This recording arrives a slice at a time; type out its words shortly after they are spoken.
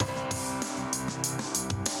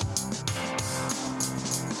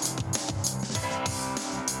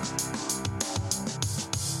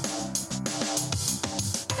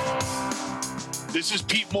This is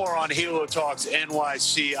Pete Moore on Halo Talks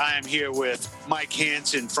NYC. I am here with Mike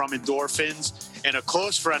Hanson from Endorphinz and a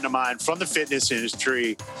close friend of mine from the fitness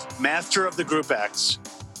industry, master of the Group X,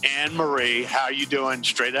 Anne Marie. How you doing?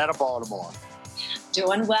 Straight out of Baltimore.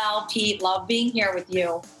 Doing well, Pete. Love being here with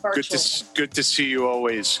you virtually. Good to see you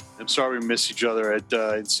always. I'm sorry we missed each other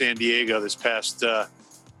in San Diego this past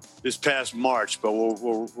March, but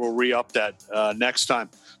we'll re-up that next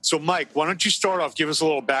time. So, Mike, why don't you start off? Give us a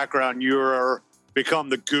little background. You're become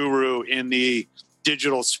the guru in the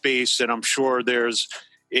digital space, and I'm sure there's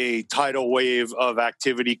a tidal wave of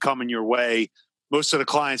activity coming your way. Most of the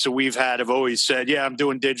clients that we've had have always said, yeah, I'm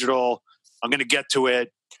doing digital. I'm going to get to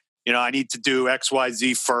it. You know, I need to do X, Y,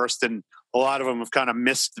 Z first. And a lot of them have kind of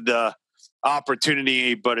missed the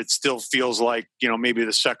opportunity, but it still feels like, you know, maybe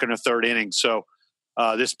the second or third inning. So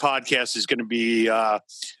this podcast is going to be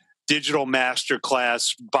digital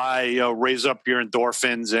masterclass by Raise Up Your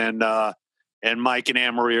Endorphins, and Mike and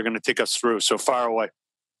Anne Marie are going to take us through. So fire away.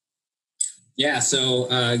 Yeah, so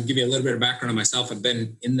give you a little bit of background on myself. I've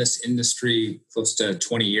been in this industry close to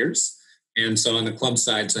 20 years. And so on the club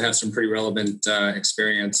side, so I have some pretty relevant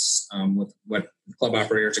experience with what club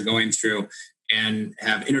operators are going through, and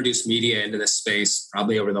have introduced media into this space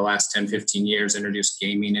probably over the last 10, 15 years, introduced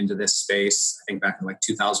gaming into this space. I think back in like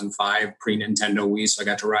 2005, pre-Nintendo Wii, so I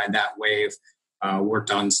got to ride that wave. Worked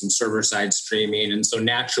on some server-side streaming. And so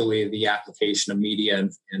naturally, the application of media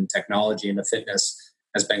and technology into fitness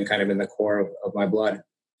has been kind of in the core of my blood.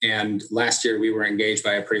 And last year, we were engaged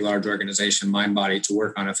by a pretty large organization, MindBody, to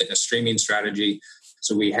work on a fitness streaming strategy.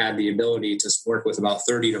 So we had the ability to work with about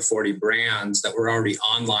 30 to 40 brands that were already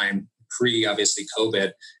online pre-obviously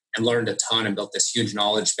COVID, and learned a ton and built this huge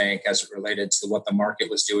knowledge bank as it related to what the market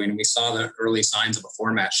was doing. And we saw the early signs of a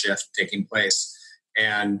format shift taking place.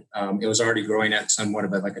 And it was already growing at somewhat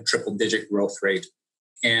of a triple-digit growth rate.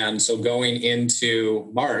 And so going into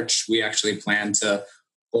March, we actually planned to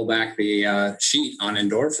pull back the sheet on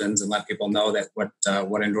Endorphinz and let people know that what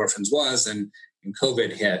Endorphinz was, and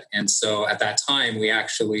COVID hit. And so at that time, we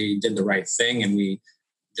actually did the right thing, and we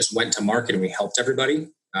just went to market and we helped everybody.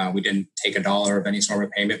 We didn't take $1 of any sort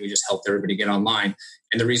of payment. We just helped everybody get online.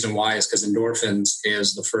 And the reason why is because Endorphinz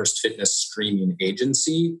is the first fitness streaming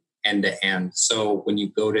agency end to end. So when you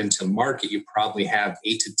go into market, you probably have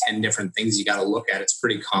 8 to 10 different things you got to look at. It's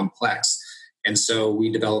pretty complex. And so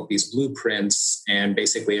we developed these blueprints and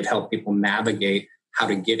basically have helped people navigate how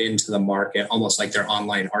to get into the market, almost like their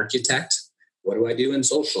online architect. What do I do in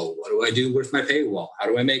social? What do I do with my paywall? How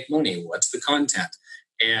do I make money? What's the content?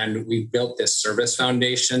 And we built this service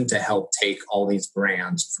foundation to help take all these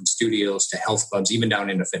brands, from studios to health clubs, even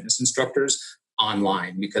down into fitness instructors,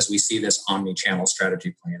 online, because we see this omni-channel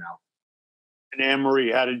strategy playing out. And Anne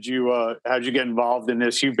Marie, how did you get involved in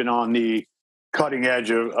this? You've been on the cutting edge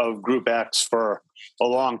of Group X for a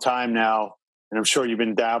long time now, and I'm sure you've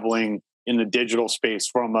been dabbling in the digital space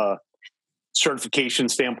from a certification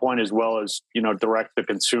standpoint as well as, you know, direct to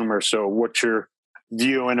consumer. So what's your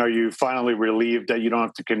view, and are you finally relieved that you don't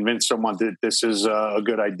have to convince someone that this is a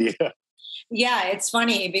good idea? Yeah, it's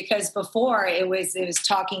funny because before it was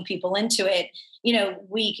talking people into it. You know,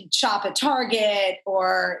 we could shop at Target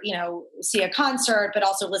or, you know, see a concert, but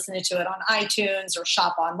also listen to it on iTunes or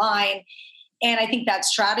shop online. And I think that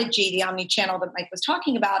strategy, the omni-channel that Mike was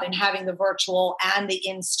talking about, and having the virtual and the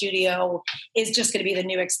in-studio is just going to be the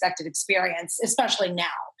new expected experience, especially now.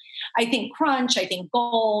 I think Crunch, I think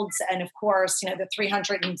Golds, and of course, you know, the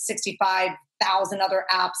 365,000 other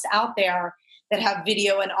apps out there that have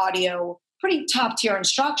video and audio, pretty top tier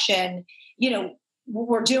instruction, you know,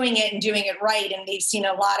 we're doing it and doing it right. And they've seen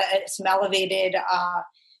a lot of some elevated,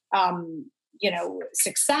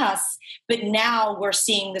 success, but now we're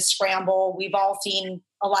seeing the scramble. We've all seen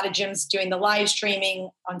a lot of gyms doing the live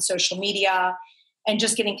streaming on social media and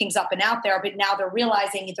just getting things up and out there. But now they're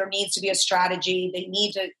realizing there needs to be a strategy. They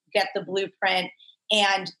need to get the blueprint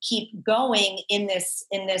and keep going in this,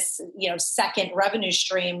 you know, second revenue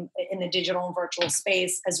stream in the digital and virtual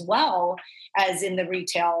space, as well as in the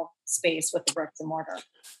retail space with the bricks and mortar.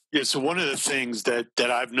 Yeah. So one of the things that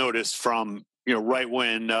I've noticed from, you know, right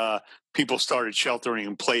when people started sheltering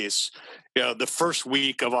in place, you know, the first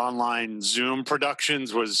week of online Zoom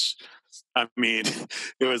productions was, I mean,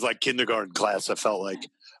 it was like kindergarten class, I felt like.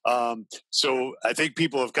 So I think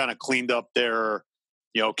people have kind of cleaned up their,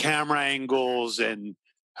 you know, camera angles and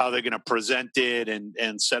how they're going to present it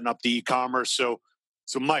and setting up the e-commerce. So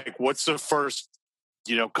Mike, what's the first,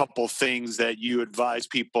 you know, couple things that you advise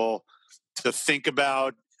people to think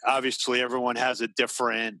about? Obviously, everyone has a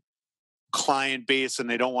different client base and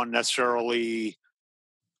they don't want to necessarily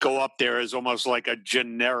go up there as almost like a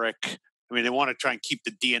generic. I mean, they want to try and keep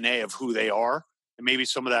the DNA of who they are And maybe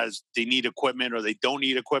some of that is they need equipment or they don't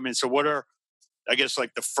need equipment. So what are, I guess,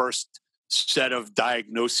 like the first set of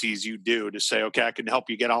diagnoses you do to say, okay, I can help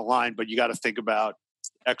you get online, but you got to think about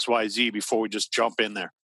X, Y, Z before we just jump in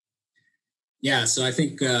there? Yeah, so I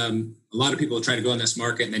think a lot of people try to go in this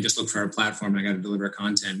market and they just look for our platform. I got to deliver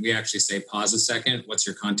content. We actually say, pause a second. What's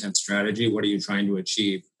your content strategy? What are you trying to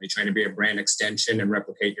achieve? Are you trying to be a brand extension and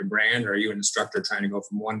replicate your brand? Or are you an instructor trying to go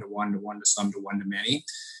from one to one to one to some to one to many?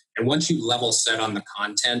 And once you level set on the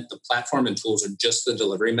content, the platform and tools are just the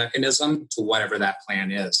delivery mechanism to whatever that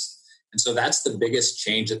plan is. And so that's the biggest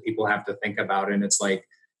change that people have to think about. And it's like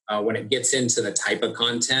when it gets into the type of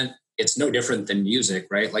content, it's no different than music,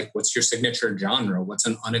 right? Like, what's your signature genre? What's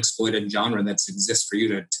an unexploited genre that exists for you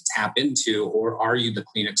to tap into? Or are you the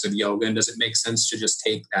Kleenex of yoga? And does it make sense to just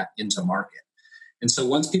take that into market? And so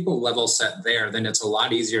once people level set there, then it's a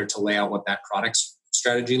lot easier to lay out what that product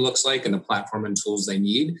strategy looks like and the platform and tools they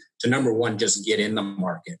need to, number one, just get in the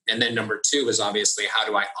market. And then number two is obviously, how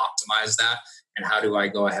do I optimize that? And how do I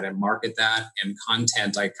go ahead and market that? And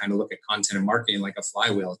content, I kind of look at content and marketing like a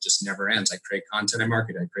flywheel. It just never ends. I create content, I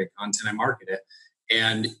market it. I create content, I market it.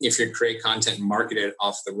 And if you create content and market it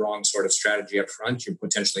off the wrong sort of strategy up front, you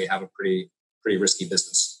potentially have a pretty risky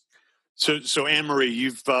business. So Anne-Marie,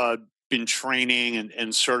 you've been training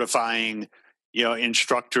and certifying,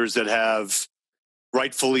 instructors that have,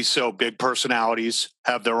 rightfully so, big personalities,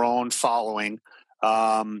 have their own following,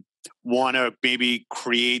 want to maybe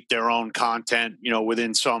create their own content,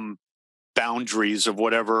 within some boundaries of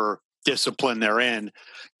whatever discipline they're in.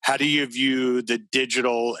 How do you view the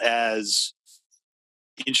digital as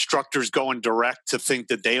instructors going direct to think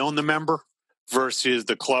that they own the member versus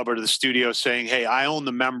the club or the studio saying, hey, I own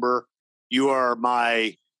the member. You are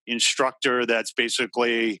my instructor. That's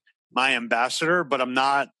basically my ambassador, but I'm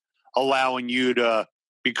not allowing you to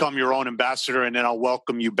become your own ambassador, and then I'll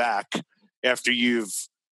welcome you back after you've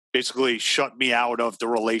basically shut me out of the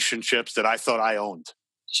relationships that I thought I owned.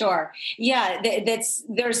 Sure. Yeah,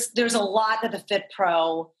 there's a lot that the Fit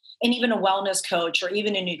Pro and even a wellness coach or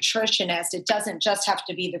even a nutritionist, it doesn't just have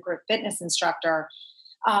to be the group fitness instructor.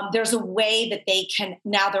 There's a way that they can,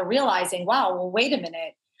 now they're realizing, wow, well, wait a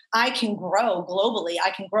minute, I can grow globally.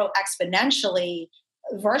 I can grow exponentially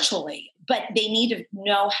virtually, but they need to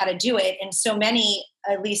know how to do it. And so many,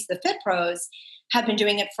 at least the Fit Pros, have been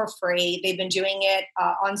doing it for free. They've been doing it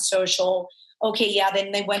on social. Okay, yeah,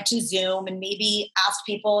 then they went to Zoom and maybe asked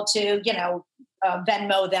people to,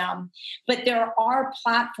 Venmo them. But there are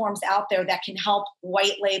platforms out there that can help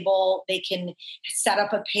white label. They can set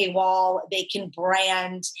up a paywall. They can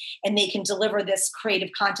brand, and they can deliver this creative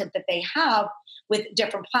content that they have with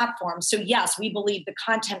different platforms. So yes, we believe the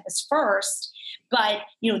content is first, but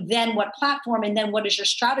then what platform, and then what is your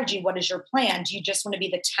strategy? What is your plan? Do you just want to be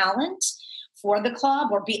the talent for the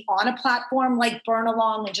club, or be on a platform like Burn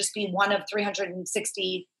Along and just be one of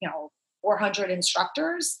 360, 400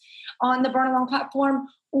 instructors on the Burn Along platform?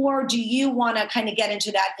 Or do you want to kind of get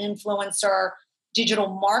into that influencer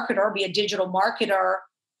digital marketer, be a digital marketer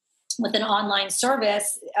with an online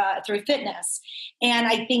service through fitness? And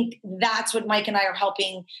I think that's what Mike and I are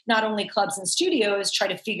helping not only clubs and studios try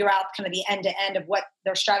to figure out kind of the end to end of what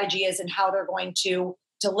their strategy is and how they're going to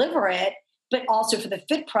deliver it, but also for the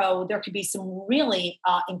Fit Pro, there could be some really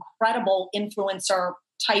incredible influencer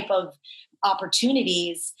type of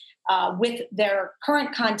opportunities with their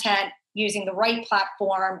current content, using the right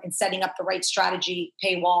platform and setting up the right strategy,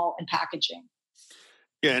 paywall, and packaging.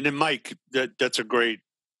 Yeah, and then Mike, that's a great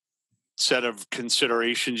set of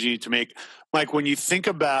considerations you need to make. Mike, when you think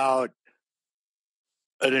about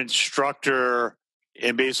an instructor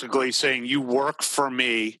and basically saying you work for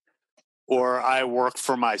me or I work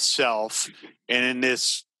for myself, and in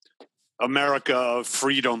this America of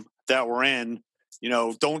freedom that we're in,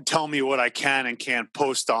 don't tell me what I can and can't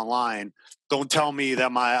post online. Don't tell me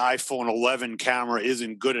that my iPhone 11 camera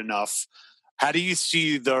isn't good enough. How do you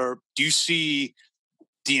see the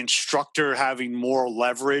instructor having more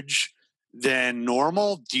leverage than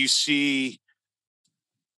normal? Do you see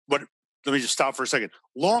let me just stop for a second.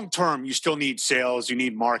 Long term, you still need sales, you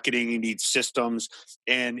need marketing, you need systems.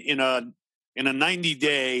 And in a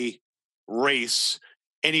 90-day race,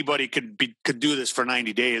 anybody could do this for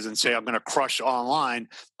 90 days and say, I'm going to crush online.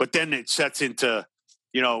 But then it sets into,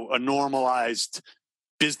 a normalized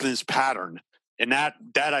business pattern. And that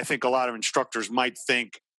I think a lot of instructors might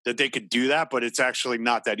think that they could do that, but it's actually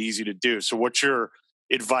not that easy to do. So what's your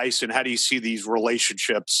advice, and how do you see these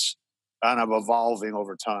relationships kind of evolving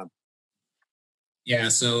over time? Yeah,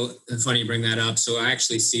 so it's funny you bring that up. So I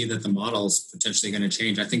actually see that the model is potentially going to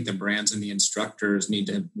change. I think the brands and the instructors need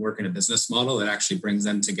to work in a business model that actually brings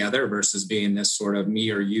them together versus being this sort of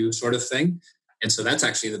me or you sort of thing. And so that's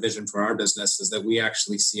actually the vision for our business, is that we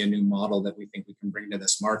actually see a new model that we think we can bring to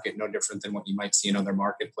this market, no different than what you might see in other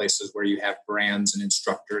marketplaces where you have brands and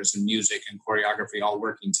instructors and music and choreography all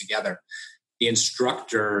working together. The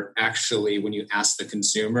instructor actually, when you ask the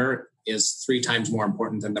consumer, is 3 times more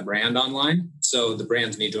important than the brand online. So the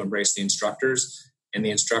brands need to embrace the instructors, and the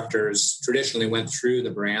instructors traditionally went through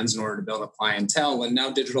the brands in order to build a clientele. And now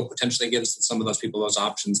digital potentially gives some of those people those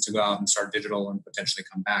options to go out and start digital and potentially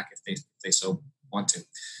come back if they so want to.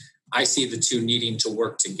 I see the two needing to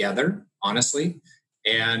work together, honestly.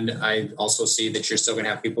 And I also see that you're still going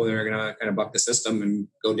to have people that are going to kind of buck the system and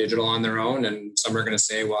go digital on their own. And some are going to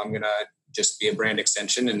say, well, I'm going to just be a brand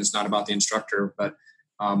extension and it's not about the instructor. But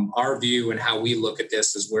our view and how we look at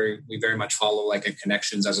this is where we very much follow like a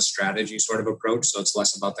connections as a strategy sort of approach. So it's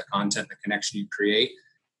less about the content, the connection you create.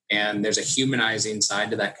 And there's a humanizing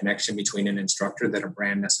side to that connection between an instructor that a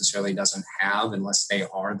brand necessarily doesn't have unless they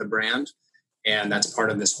are the brand. And that's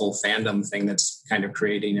part of this whole fandom thing that's kind of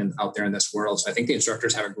creating out there in this world. So I think the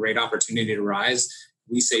instructors have a great opportunity to rise.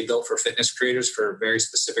 We say built for fitness creators for a very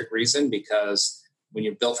specific reason, because when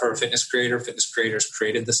you're built for a fitness creators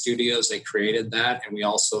created the studios, they created that. And we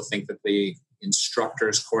also think that the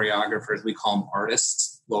instructors, choreographers, we call them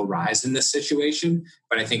artists, will rise in this situation.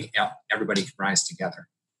 But I think everybody can rise together.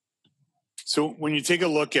 So when you take a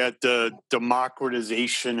look at the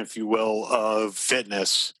democratization, if you will, of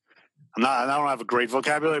fitness, I don't have a great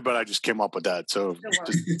vocabulary, but I just came up with that. So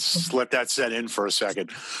just let that set in for a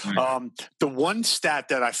second. The one stat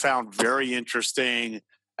that I found very interesting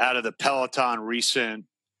out of the Peloton recent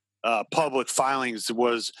public filings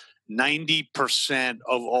was 90%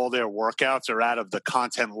 of all their workouts are out of the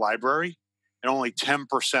content library and only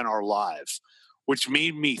 10% are live, which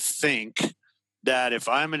made me think that if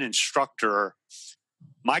I'm an instructor,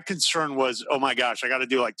 my concern was, oh my gosh, I got to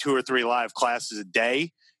do like 2 or 3 live classes a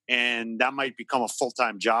day. And that might become a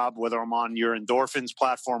full-time job, whether I'm on your Endorphinz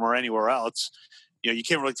platform or anywhere else. You know, you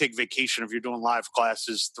can't really take vacation if you're doing live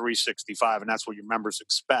classes 365, and that's what your members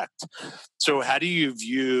expect. So how do you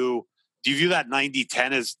view that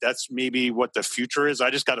 90-10 as that's maybe what the future is? I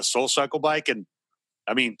just got a SoulCycle bike, and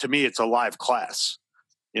I mean, to me, it's a live class,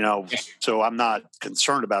 you know, so I'm not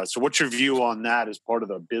concerned about it. So what's your view on that as part of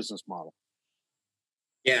the business model?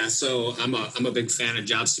 Yeah, so I'm a big fan of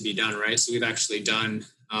jobs to be done, right? So we've actually done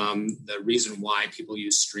the reason why people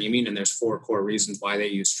use streaming, and there's 4 core reasons why they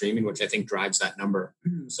use streaming, which I think drives that number.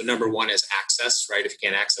 So number 1 is access, right? If you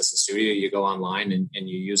can't access the studio, you go online and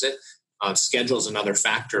you use it. Schedule is another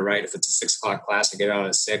factor, right? If it's a 6 o'clock class, I get out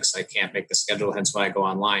at 6, I can't make the schedule, hence why I go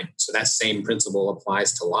online. So that same principle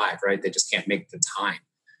applies to live, right? They just can't make the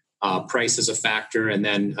time. Price is a factor, and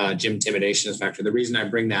then gym intimidation is a factor. The reason I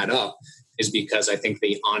bring that up is because I think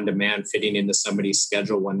the on-demand fitting into somebody's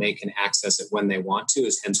schedule when they can access it when they want to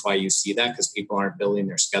is hence why you see that, because people aren't building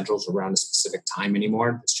their schedules around a specific time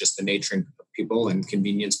anymore. It's just the nature of people and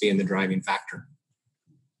convenience being the driving factor.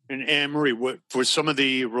 And Anne-Marie, what for some of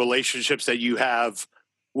the relationships that you have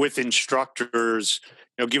with instructors,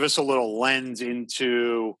 you know, give us a little lens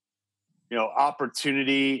into, you know,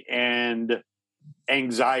 opportunity and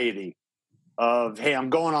anxiety of, hey, I'm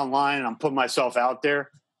going online and I'm putting myself out there,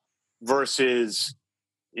 versus,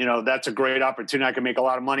 you know, that's a great opportunity. I can make a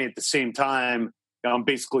lot of money at the same time. You know, I'm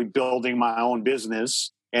basically building my own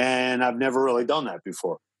business, and I've never really done that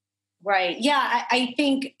before. Right. Yeah, I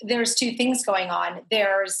think there's 2 things going on.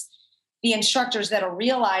 There's the instructors that are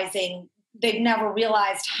realizing they've never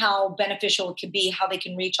realized how beneficial it could be, how they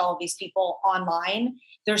can reach all of these people online.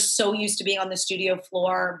 They're so used to being on the studio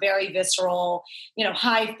floor, very visceral, you know,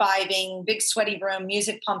 high-fiving, big sweaty room,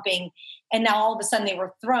 music pumping. And now all of a sudden they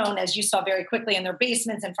were thrown, as you saw very quickly, in their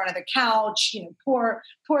basements, in front of the couch, you know,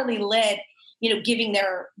 poorly lit, you know, giving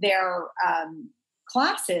their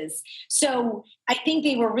classes. So I think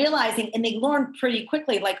they were realizing, and they learned pretty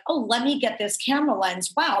quickly, like, oh, let me get this camera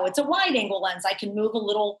lens. Wow, it's a wide angle lens. I can move a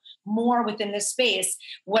little more within this space.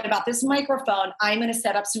 What about this microphone? I'm going to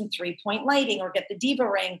set up some 3-point lighting or get the Diva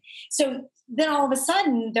ring. So then all of a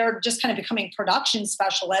sudden they're just kind of becoming production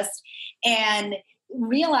specialists and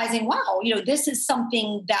realizing, wow, you know, this is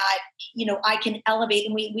something that, you know, I can elevate.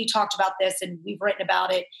 And we talked about this and we've written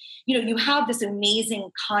about it. You know, you have this amazing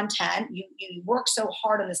content. You work so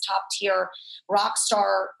hard on this top tier rock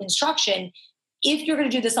star instruction. If you're going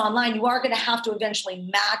to do this online, you are going to have to eventually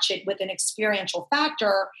match it with an experiential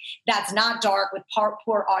factor that's not dark with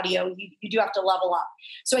poor audio. You do have to level up.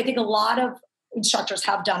 So I think a lot of instructors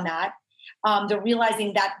have done that. They're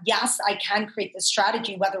realizing that, yes, I can create this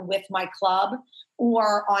strategy, whether with my club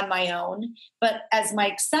or on my own. But as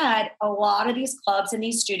Mike said, a lot of these clubs and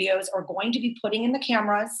these studios are going to be putting in the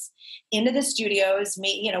cameras into the studios,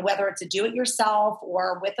 whether it's a do-it-yourself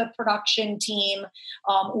or with a production team,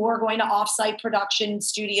 or going to offsite production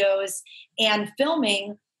studios and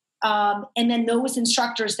filming. And then those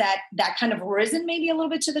instructors that kind of risen maybe a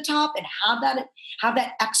little bit to the top and have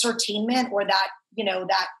that exertainment or that,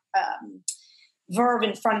 verve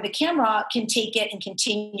in front of the camera can take it and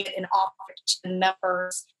continue it and offer it to the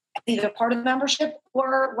members, either part of the membership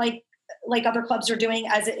or like other clubs are doing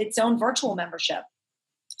as its own virtual membership.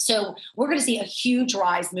 So we're going to see a huge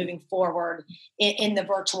rise moving forward in the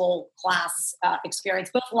virtual class experience,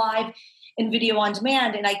 both live and video on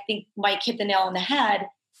demand. And I think Mike hit the nail on the head.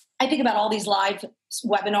 I think about all these live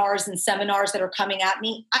webinars and seminars that are coming at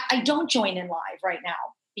me. I don't join in live right now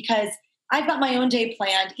because I've got my own day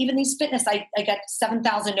planned. Even these fitness, I get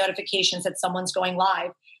 7,000 notifications that someone's going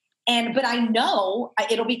live. But I know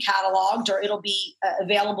it'll be cataloged or it'll be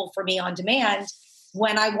available for me on demand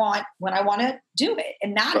when I want to do it.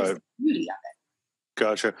 And that is the beauty of it.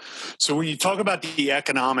 Gotcha. So when you talk about the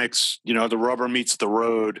economics, the rubber meets the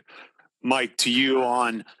road, Mike, to you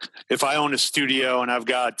on if I own a studio and I've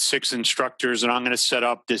got 6 instructors and I'm going to set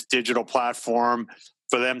up this digital platform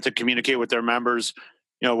for them to communicate with their members,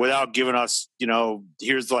 without giving us,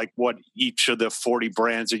 here's like what each of the 40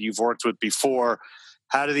 brands that you've worked with before,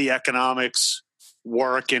 how do the economics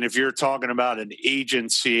work? And if you're talking about an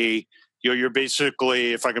agency, you're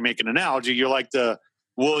basically, if I can make an analogy, you're like the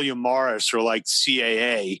William Morris or like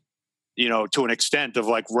CAA, to an extent of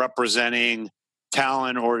like representing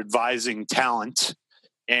talent or advising talent.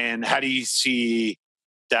 And how do you see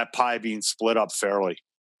that pie being split up fairly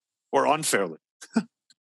or unfairly?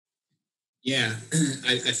 Yeah,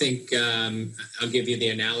 I think I'll give you the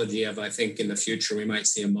analogy of, I think in the future, we might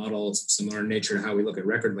see a model similar in nature to how we look at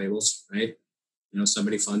record labels, right?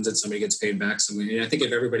 Somebody funds it, somebody gets paid back. And I think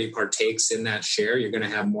if everybody partakes in that share, you're going to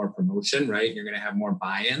have more promotion, right? You're going to have more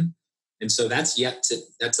buy-in. And so that's a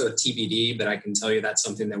TBD, but I can tell you that's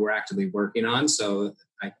something that we're actively working on. So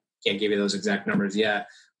I can't give you those exact numbers yet.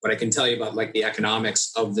 What I can tell you about like the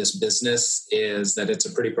economics of this business is that it's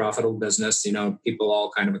a pretty profitable business. People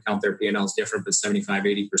all kind of account their P&Ls different, but 75,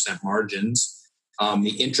 80% margins.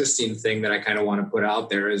 The interesting thing that I kind of want to put out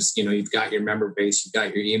there is, you've got your member base, you've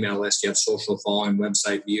got your email list, you have social following,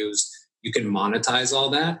 website views, you can monetize all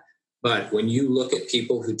that. But when you look at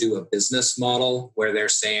people who do a business model where they're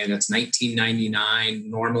saying it's $19.99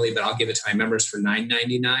 normally, but I'll give it to my members for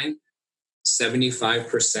 $9.99,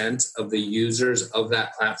 75% of the users of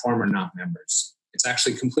that platform are not members. It's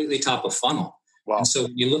actually completely top of funnel. Wow. And so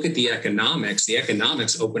when you look at the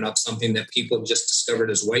economics open up something that people just discovered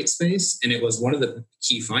as white space. And it was one of the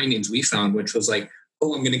key findings we found, which was like,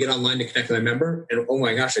 oh, I'm going to get online to connect with my member. And oh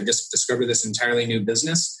my gosh, I just discovered this entirely new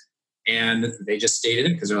business. And they just stayed in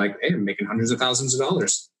it because they're like, hey, I'm making hundreds of thousands of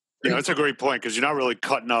dollars. Yeah, that's a great point because you're not really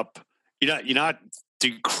cutting up. You're not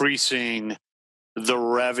decreasing the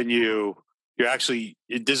revenue. You're actually,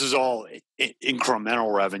 this is all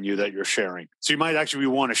incremental revenue that you're sharing. So you might actually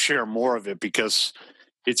want to share more of it because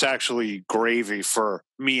it's actually gravy for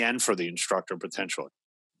me and for the instructor potentially.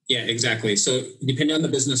 Yeah, exactly. So depending on the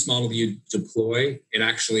business model you deploy, it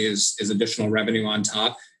actually is additional revenue on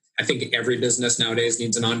top. I think every business nowadays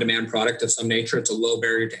needs an on-demand product of some nature. It's a low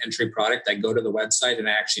barrier to entry product. I go to the website and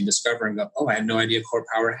I actually discover and go, oh, I had no idea Core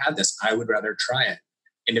Power had this. I would rather try it.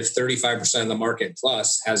 And if 35% of the market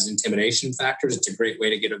plus has intimidation factors, it's a great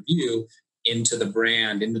way to get a view into the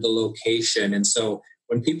brand, into the location. And so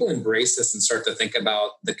when people embrace this and start to think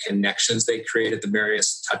about the connections they create at the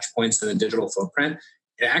various touch points in the digital footprint,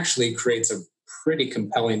 it actually creates a pretty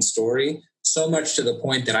compelling story. So much to the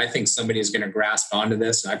point that I think somebody is going to grasp onto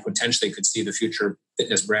this. And I potentially could see the future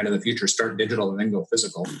fitness brand of the future start digital and then go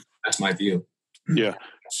physical. That's my view. Yeah.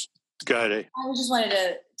 Got it. I just wanted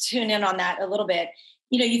to tune in on that a little bit.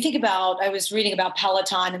 You think about, I was reading about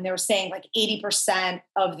Peloton and they were saying like 80%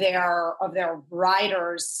 of their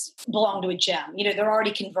riders belong to a gym. They're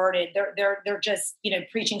already converted. They're just,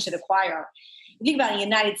 preaching to the choir. You think about it, in the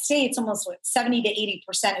United States, almost 70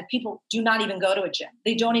 to 80% of people do not even go to a gym.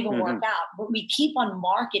 They don't even work out. But we keep on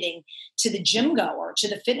marketing to the gym goer, to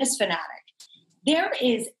the fitness fanatic. There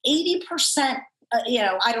is 80%,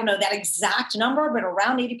 I don't know that exact number, but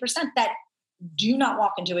around 80% that do not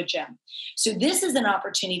walk into a gym. So this is an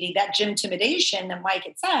opportunity, that gym intimidation that Mike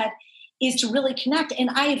had said, is to really connect.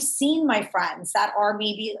 And I have seen my friends that are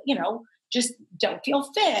maybe, just don't feel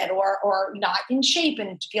fit or not in shape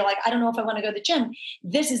and feel like, I don't know if I want to go to the gym.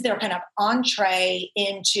 This is their kind of entree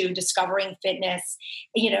into discovering fitness,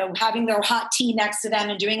 having their hot tea next to them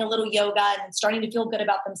and doing a little yoga and starting to feel good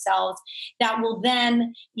about themselves. That will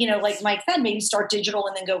then, like Mike said, maybe start digital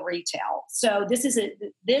and then go retail. So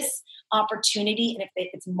this opportunity, and if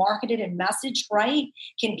it's marketed and messaged right,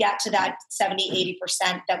 can get to that 70,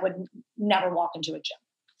 80% that would never walk into a gym.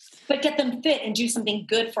 But get them fit and do something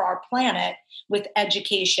good for our planet with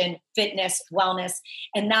education, fitness, wellness.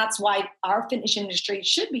 And that's why our fitness industry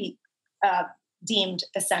should be deemed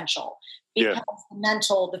essential, because the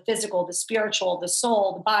mental, the physical, the spiritual, the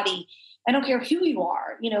soul, the body, I don't care who you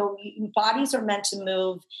are, bodies are meant to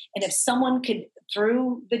move. And if someone could,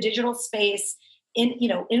 through the digital space,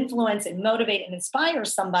 influence and motivate and inspire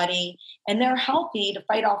somebody, and they're healthy to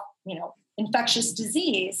fight off, infectious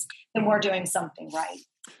disease, then we're doing something right.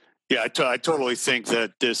 Yeah, I totally think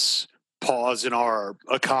that this pause in our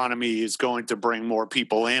economy is going to bring more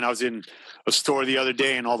people in. I was in a store the other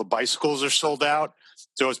day and all the bicycles are sold out.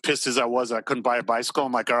 So as pissed as I couldn't buy a bicycle.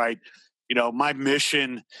 I'm like, all right, my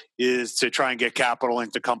mission is to try and get capital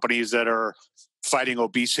into companies that are fighting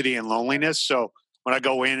obesity and loneliness. So when I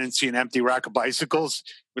go in and see an empty rack of bicycles,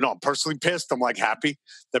 I'm personally pissed. I'm like happy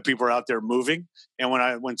that people are out there moving. And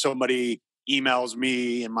when somebody emails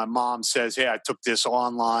me and my mom says, hey, I took this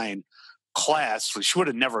online class, she would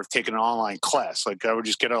have never taken an online class. Like I would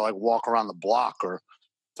just get her walk around the block or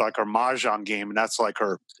to our mahjong game, and that's like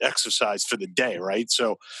her exercise for the day, right?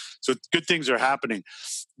 So good things are happening.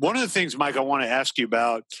 One of the things, Mike, I want to ask you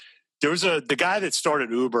about, there was the guy that started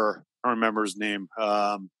Uber. I don't remember his name.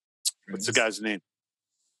 What's the guy's name?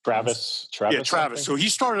 Travis. Yeah, Travis. So he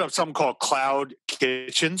started up something called Cloud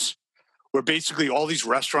Kitchens, where basically all these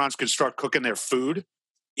restaurants can start cooking their food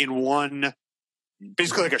in one,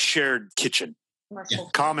 basically like a shared kitchen. Yeah.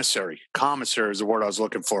 Commissary is the word I was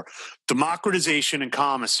looking for. Democratization and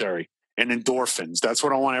commissary and endorphins. That's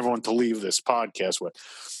what I want everyone to leave this podcast with.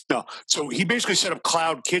 No, so he basically set up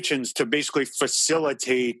Cloud Kitchens to basically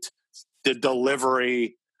facilitate the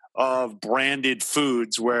delivery of branded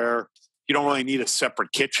foods where you don't really need a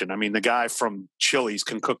separate kitchen. I mean, the guy from Chili's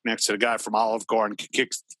can cook next to the guy from Olive Garden, can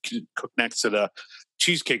cook next to the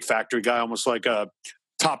Cheesecake Factory guy, almost like a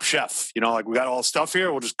Top Chef. We got all the stuff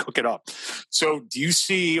here, we'll just cook it up. So do you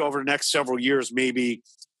see over the next several years, maybe,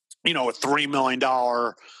 a $3 million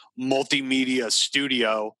multimedia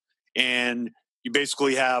studio, and you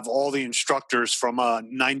basically have all the instructors from a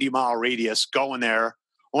 90-mile radius going there,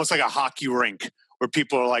 almost like a hockey rink, where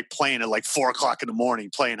people are playing at 4 o'clock in the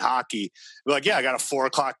morning, playing hockey. They're like, yeah, I got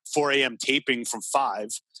a 4 a.m. taping from 5.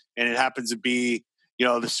 And it happens to be,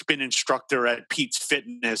 the spin instructor at Pete's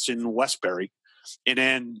Fitness in Westbury. And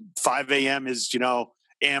then 5 a.m. is,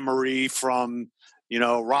 Anne-Marie from,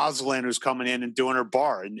 Rosalind, who's coming in and doing her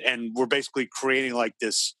bar. And we're basically creating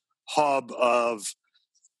this hub of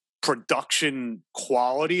production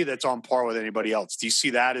quality that's on par with anybody else. Do you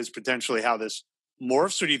see that as potentially how this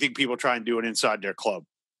morphs, or do you think people try and do it inside their club?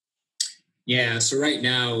 Yeah, so right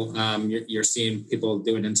now you're seeing people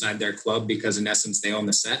do it inside their club because in essence they own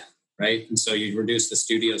the set, right? And so you reduce the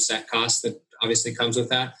studio set cost that obviously comes with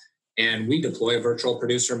that. And we deploy a virtual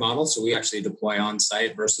producer model. So we actually deploy on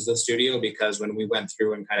site versus the studio, because when we went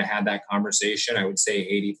through and kind of had that conversation, I would say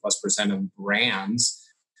 80+% of brands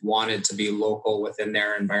wanted to be local within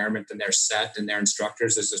their environment and their set and their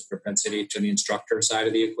instructors. There's this propensity to the instructor side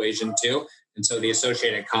of the equation too. And so the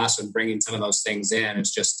associated cost of bringing some of those things in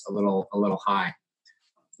is just a little high.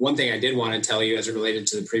 One thing I did want to tell you as it related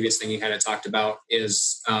to the previous thing you kind of talked about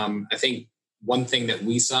is I think one thing that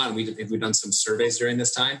we saw, and we've done some surveys during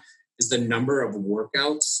this time, is the number of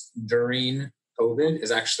workouts during COVID is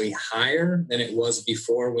actually higher than it was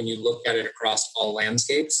before when you look at it across all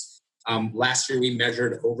landscapes. Last year, we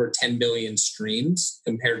measured over 10 billion streams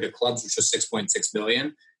compared to clubs, which was 6.6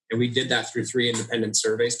 billion. And we did that through 3 independent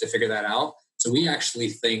surveys to figure that out. So we actually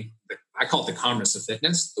think, I call it the commerce of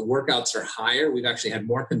fitness. The workouts are higher. We've actually had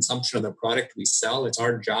more consumption of the product we sell. It's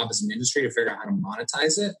our job as an industry to figure out how to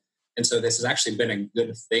monetize it. And so this has actually been a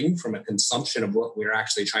good thing from a consumption of what we're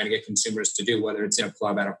actually trying to get consumers to do, whether it's in a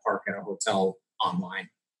club, at a park, at a hotel, online.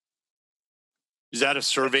 Is that a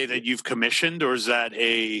survey that you've commissioned, or is that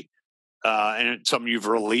and something you've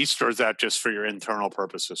released, or is that just for your internal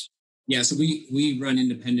purposes? Yeah, so we run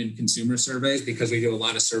independent consumer surveys because we do a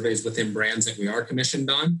lot of surveys within brands that we are commissioned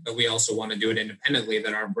on, but we also want to do it independently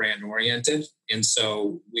that are brand oriented. And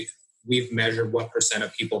so we've measured what %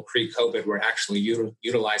 of people pre-COVID were actually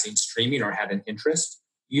utilizing streaming or had an interest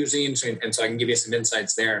using. And so I can give you some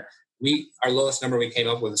insights there. our lowest number we came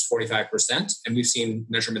up with is 45%, and we've seen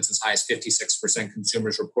measurements as high as 56%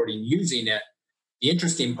 consumers reporting using it. The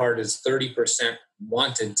interesting part is 30%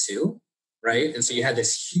 wanted to, right? And so you had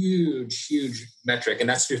this huge metric, and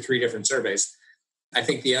that's through 3 different surveys. I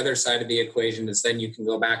think the other side of the equation is then you can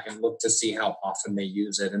go back and look to see how often they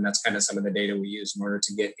use it. And that's kind of some of the data we use in order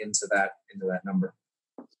to get into that number.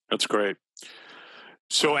 That's great.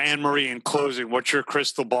 So Anne-Marie, in closing, what's your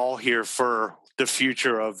crystal ball here for the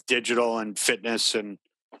future of digital and fitness and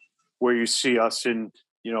where you see us in,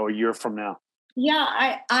 a year from now?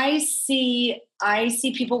 Yeah, I see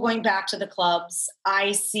people going back to the clubs.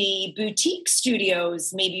 I see boutique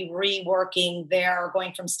studios maybe reworking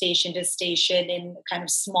going from station to station in kind of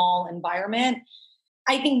small environment.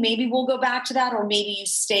 I think maybe we'll go back to that, or maybe you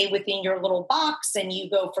stay within your little box and you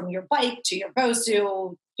go from your bike to your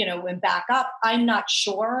Bosu, and back up. I'm not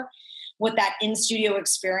sure what that in-studio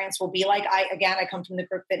experience will be like. I come from the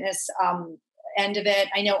group fitness end of it.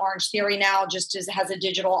 I know Orange Theory now has a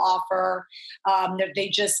digital offer they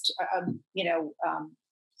just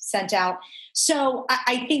sent out. So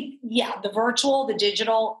I think, the virtual, the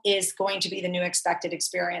digital is going to be the new expected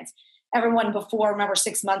experience. Everyone before, remember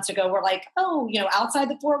 6 months ago, we're like, outside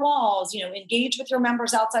the 4 walls, engage with your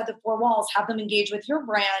members outside the 4 walls, have them engage with your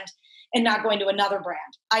brand and not going to another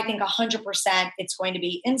brand. I think 100% it's going to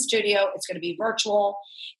be in studio. It's going to be virtual.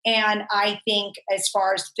 And I think as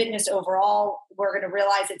far as fitness overall, we're going to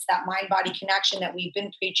realize it's that mind-body connection that we've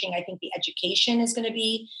been preaching. I think the education is going to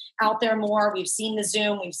be out there more. We've seen the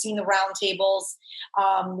Zoom. We've seen the roundtables.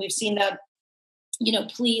 We've seen the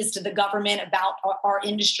pleased to the government about our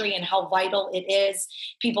industry and how vital it is.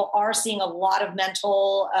 People are seeing a lot of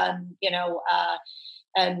mental,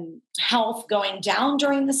 health going down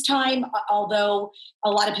during this time, although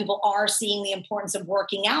a lot of people are seeing the importance of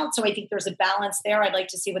working out. So I think there's a balance there. I'd like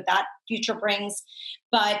to see what that future brings,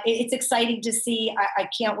 but it's exciting to see. I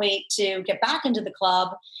can't wait to get back into the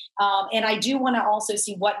club. And I do want to also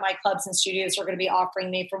see what my clubs and studios are going to be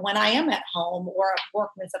offering me for when I am at home or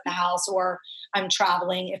workman's at the house or I'm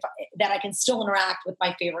traveling, that I can still interact with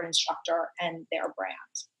my favorite instructor and their brand.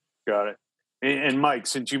 Got it. And Mike,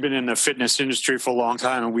 since you've been in the fitness industry for a long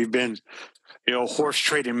time, and we've been, horse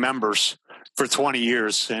trading members for 20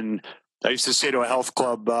 years. And I used to say to a health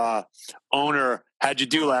club owner, "How'd you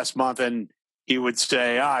do last month?" And he would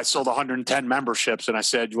say, "I sold 110 memberships." And I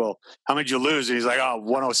said, "Well, how many did you lose?" And he's like,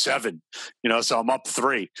 107, so I'm up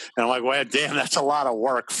 3. And I'm like, well, damn, that's a lot of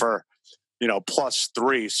work for, plus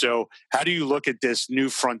 3. So how do you look at this new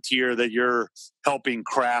frontier that you're helping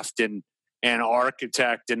craft and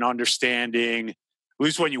architect and understanding, at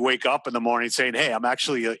least when you wake up in the morning saying, hey, I'm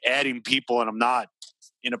actually adding people and I'm not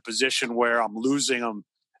in a position where I'm losing them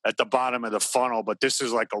at the bottom of the funnel, but this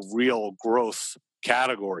is like a real growth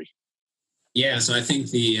category. Yeah. So I think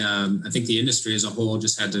the industry as a whole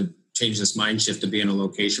just had to change this mind shift to being a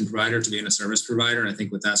location provider, to being a service provider. And I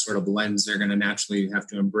think with that sort of lens, they're going to naturally have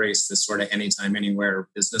to embrace this sort of anytime, anywhere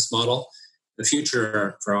business model. The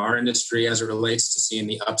future for our industry as it relates to seeing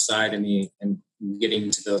the upside and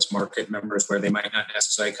getting to those market members where they might not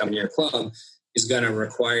necessarily come to your club is going to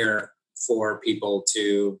require for people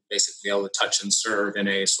to basically be able to touch and serve in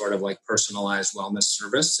a sort of like personalized wellness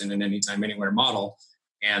service in an anytime, anywhere model.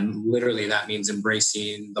 And literally that means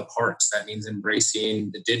embracing the parts. That means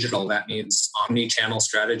embracing the digital. That means omni-channel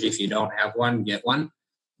strategy. If you don't have one, get one,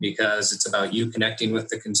 because it's about you connecting with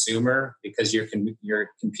the consumer, because you're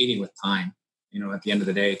competing with time. At the end of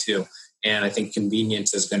the day too. And I think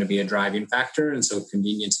convenience is going to be a driving factor. And so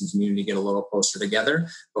convenience and community get a little closer together.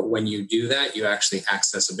 But when you do that, you actually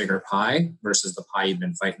access a bigger pie versus the pie you've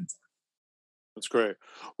been fighting for. That's great.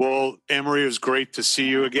 Well, Anne-Marie, it was great to see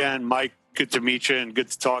you again. Mike, good to meet you and good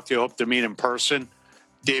to talk to you. Hope to meet in person.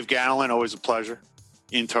 Dave Ganelin, always a pleasure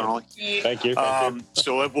internally. Thank you.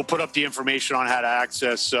 So we'll put up the information on how to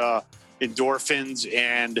access Endorphinz.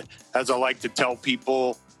 And as I like to tell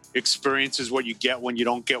people, experience is what you get when you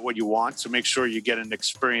don't get what you want. So make sure you get an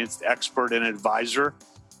experienced expert and advisor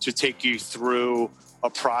to take you through a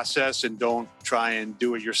process and don't try and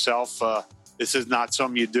do it yourself. This is not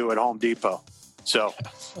something you do at Home Depot. So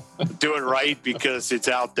do it right because it's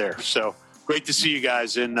out there. So great to see you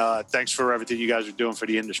guys. And thanks for everything you guys are doing for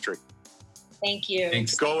the industry. Thank you.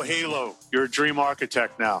 Thanks. Go Halo. You're a dream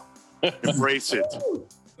architect now. Embrace it.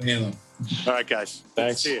 Halo. All right, guys.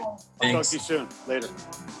 Thanks. See you. I'll talk to you soon. Later.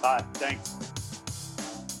 Bye. Thanks.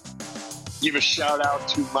 Give a shout out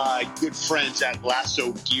to my good friends at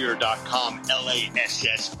lassogear.com,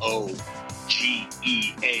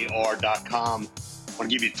 LASSOGEAR.com. I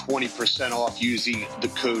want to give you 20% off using the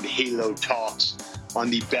code HALOTALKS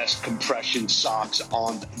on the best compression socks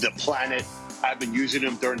on the planet. I've been using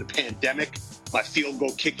them during the pandemic. My field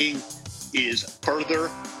goal kicking is further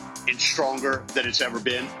and stronger than it's ever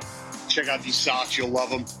been. Check out these socks. You'll love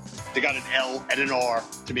them. They got an L and an R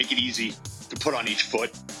to make it easy to put on each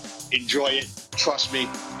foot. Enjoy it. Trust me,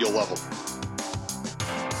 you'll love them.